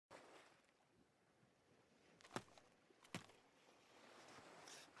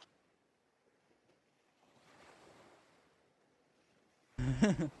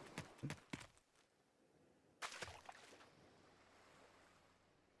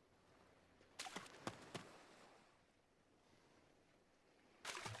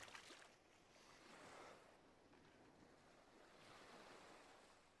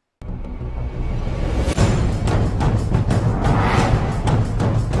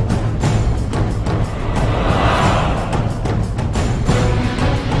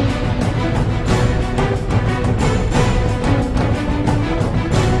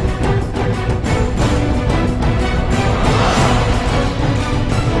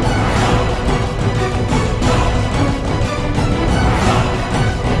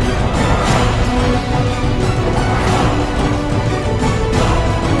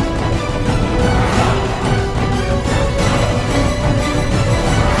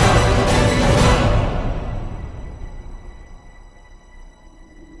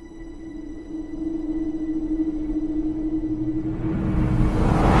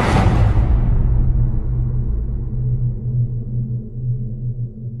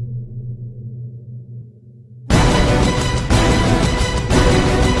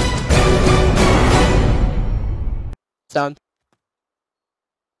Down.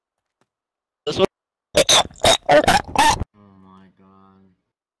 This one. Oh my god.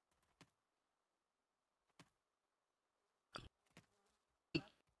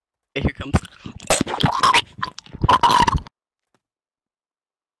 Here comes.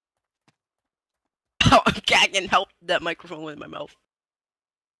 Oh, I'm gagging. Help that microphone with my mouth.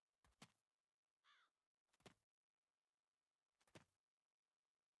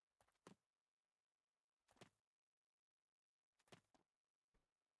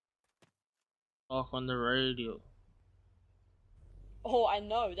 Talk on the radio. Oh, I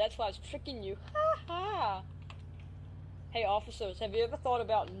know. That's why I was tricking you. Ha ha. Hey, officers, have you ever thought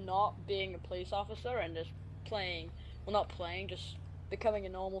about not being a police officer and just playing, well, not playing, just becoming a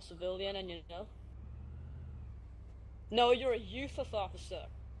normal civilian and, you know? No, you're a useless officer.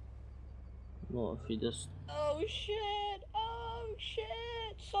 Well, if you just... Oh, shit. Oh,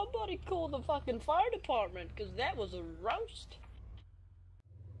 shit. Somebody call the fucking fire department, because that was a roast.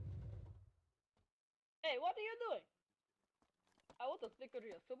 Hey, what are you doing? I want to speak to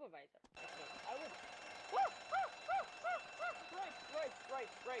your supervisor. I would.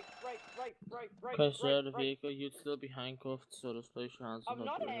 Right. Okay, so out of the vehicle, you'd still be handcuffed, so just place your hands on I'm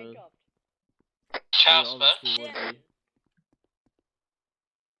top not of your head. handcuffed. You obviously would be.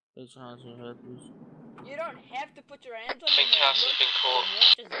 Place your hands on your head, please. You don't have to put your hands on your head.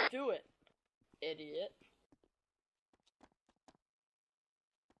 Look, just do it, idiot.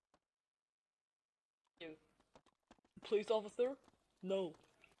 You. Police officer? No.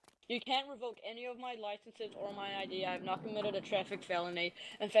 You can't revoke any of my licenses or my ID. I have not committed a traffic felony.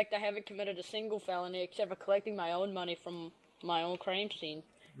 In fact, I haven't committed a single felony except for collecting my own money from my own crime scene.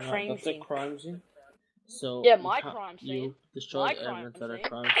 That's a crime scene. So yeah, my crime scene. You destroyed evidence at a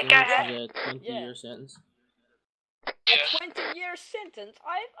crime scene. Hey, which is a 20-year sentence. A 20-year sentence?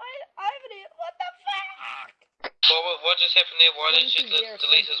 I haven't even. What the fuck? What just happened there? Why did you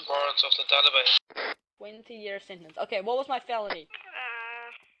delete his warrants off the database? 20-year sentence. Okay, what was my felony?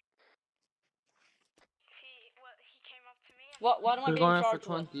 What am I being charged charged for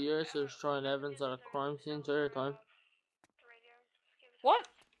 20 years for destroying evidence at a crime scene entire time. What?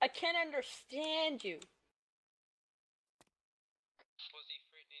 I can't understand you. Was he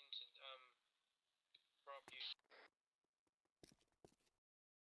threatening to rob you?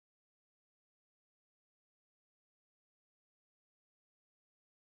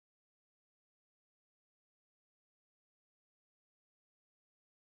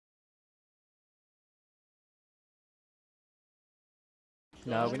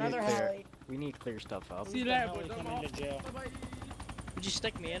 No, we need clear. We need clear stuff up. See you later, boy. Coming to jail. Would you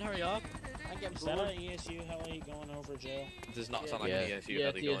stick me in? Hurry up. Is that an ESU? How are you going over jail? It does not sound like an ESU. How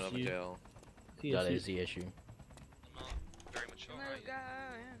are you going over jail? That is the issue. Very mature, right?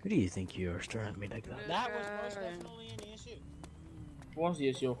 Who do you think you are staring at me like that? That was most definitely an ESU. What's the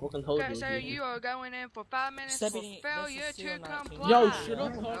issue? I fucking told you. So you are going in for 5 minutes for failure to comply. Yo, shut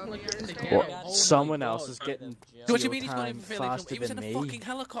up talking like you're in the jail. What? Someone else is getting What do you mean he's going in time for failing? faster He was in than a me. fucking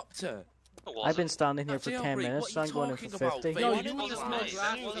helicopter. I've been standing here for 10 minutes, so I'm going in for 50. No, you was not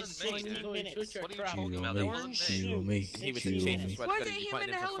 16 minutes. Shut your crap. Me. He was Wasn't him in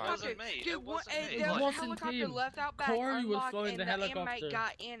the helicopter? Dude, the helicopter left out back unlocked and the inmate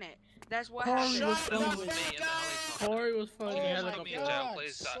got in it. That's what happened. Corey was flying the helicopter.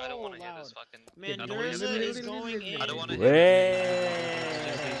 Please, I don't want to hear this fucking. Man, Durza is going in. I don't want to hear Hey!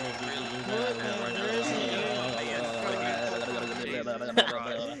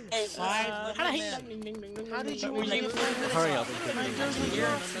 How did you Hurry up.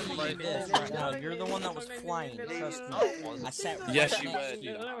 No, you're the one that was flying. Trust me. I sat right Yes, you next were. to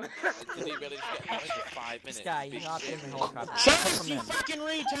you. Did he really just get for 5 minutes? This guy, he hopped in the helicopter. Chase, you fucking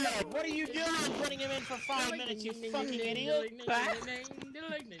retard! What are you doing putting him in for 5 minutes, you fucking idiot?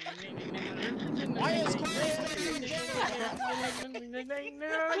 Why is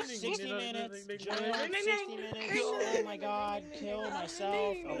 60 minutes, jail, 60 minutes, oh my god, kill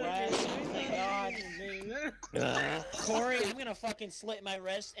myself, arrest, thank god. Corey, I'm gonna fucking slit my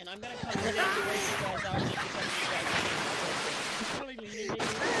wrist, and I'm gonna come here and race you guys out just because you guys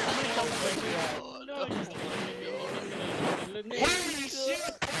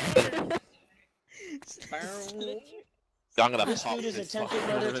I'm gonna This pop dude is this attempted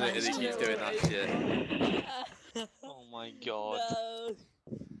fucking murder minute times he keeps two. doing that shit. Oh my god.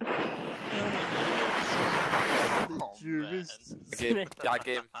 Okay, gag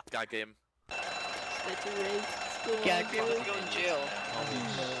game, gag game. Gag him, let's go in jail.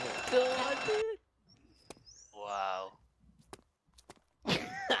 Wow.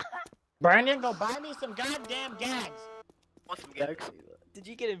 Brandon, go buy me some goddamn gags. Want some gags? Did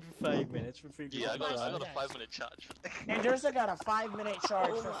you get him for 5 minutes for previous? Yeah, I got a 5-minute charge for that. Anderson got a 5-minute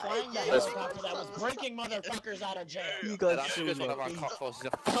charge for flying the helicopter that was breaking motherfuckers out of jail. You And got that's because one of our cop forces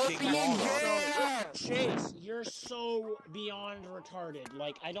are So, fucking moron. Chase, you're so beyond retarded.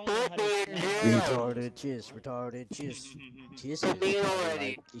 Like, I don't know how to explain it. retarded, just retarded, just Put me in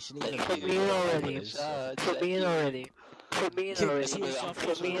already. You shouldn't even Put me in already. Put me in already. Put me in already.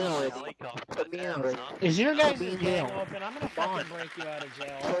 Put me in already. Put me in already. Is your guys' Be in gang jail. open? I'm gonna fucking break you out of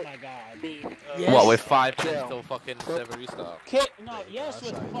jail. Oh my god. Yes. What, with 5 minutes till fucking server restart? Kick, no, yes,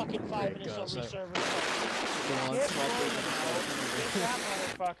 with fucking 5 minutes till reserve. Kick that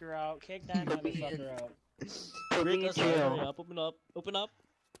motherfucker out. Kick that motherfucker out. Put me in jail. Open up, open up.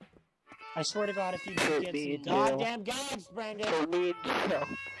 I swear to God, if you Put get me some in jail. goddamn gags, Brandon, Put me in jail.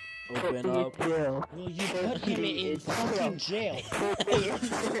 Open up. will you put him in fucking jail?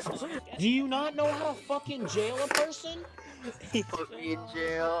 Do you not know how to fucking jail a person? Put me in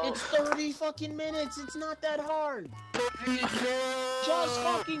jail. It's 30 fucking minutes. It's not that hard. Put me in jail. Just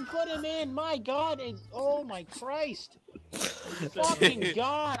fucking put him in. My God. Oh my Christ. Fucking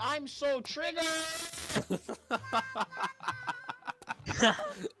God. I'm so triggered.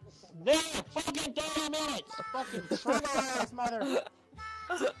 There. Fucking 30 minutes. Fucking trigger ass mother.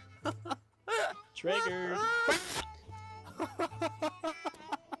 Triggered.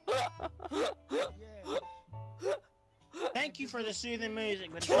 Thank you for the soothing music,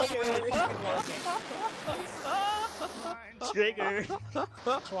 but it's not really fucking working. Triggered.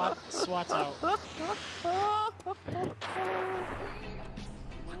 SWAT's out.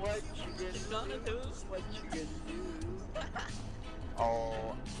 What you gonna do? What you gonna do?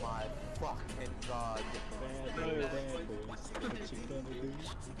 Oh my fucking god. What you gonna do?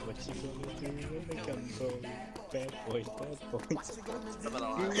 What you gonna do when they come home? Bad boys, bad boys.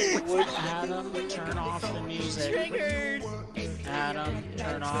 Adam, turn off the music. Triggered. Adam,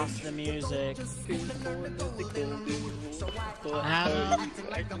 turn off the music.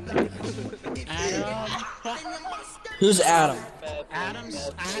 Adam. Who's Adam? Adam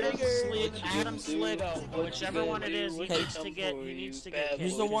Sligo, whichever one it is, he needs to get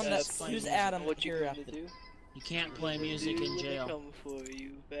Who's the one that's... Who's Adam? What you gonna do? You can't play music in jail. Come for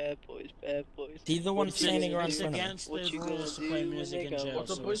you, bad boys, bad boys. He's the one standing around It's front of him. against What the you gonna rules to do play when music they in come? jail,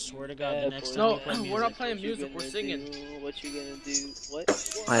 What's so up, I swear to God, the bad next boys? time No, we play music. we're not playing What you music, we're gonna singing. do? What you gonna do? What?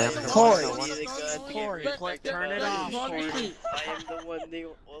 I am Corey. Corey, Turn it off. Corey. I am the one they.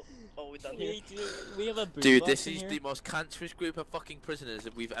 Oh, we're done here. We have a boot Dude, box this in is here. the most cancerous group of fucking prisoners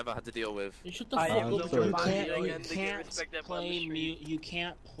that we've ever had to deal with. You shut the I fuck am up. the one You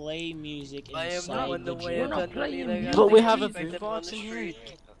can't play music I am the inside one the the way jail. We're not playing music. But we have a Respect boot them on box the in here.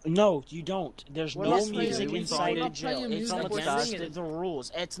 street. No, you don't. There's We're no not playing music music. inside We're a not jail. playing It's music, we're against singing. the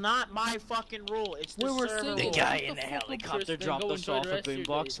rules. It's not my fucking rule. It's the We were server singing. rule. The guy Shut in the the fuck up, helicopter Tristan. dropped Go us enjoy off the a rest of your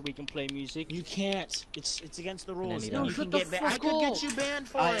boombox day. so we can play music. You can't. It's against the rules. he And you does. can Shut the get I could fuck get up. you banned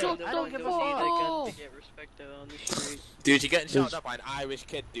for I it. am the Don't one give that a need fuck. to get respected on the street. Dude, you're getting shouted at by an Irish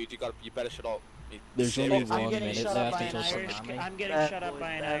kid, dude. You better shut up. There's Serious. only I'm 1 getting minute shut up left by an until Irish kid. tsunami. I'm getting Bad shut up boys,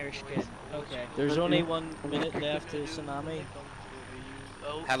 by an bad Irish boys. kid. Okay. There's only 1 minute left to tsunami.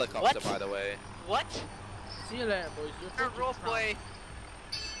 Oh, Helicopter, what? by the way. What? See you later, boys. You're Role fucking play.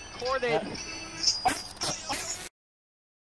 Recorded.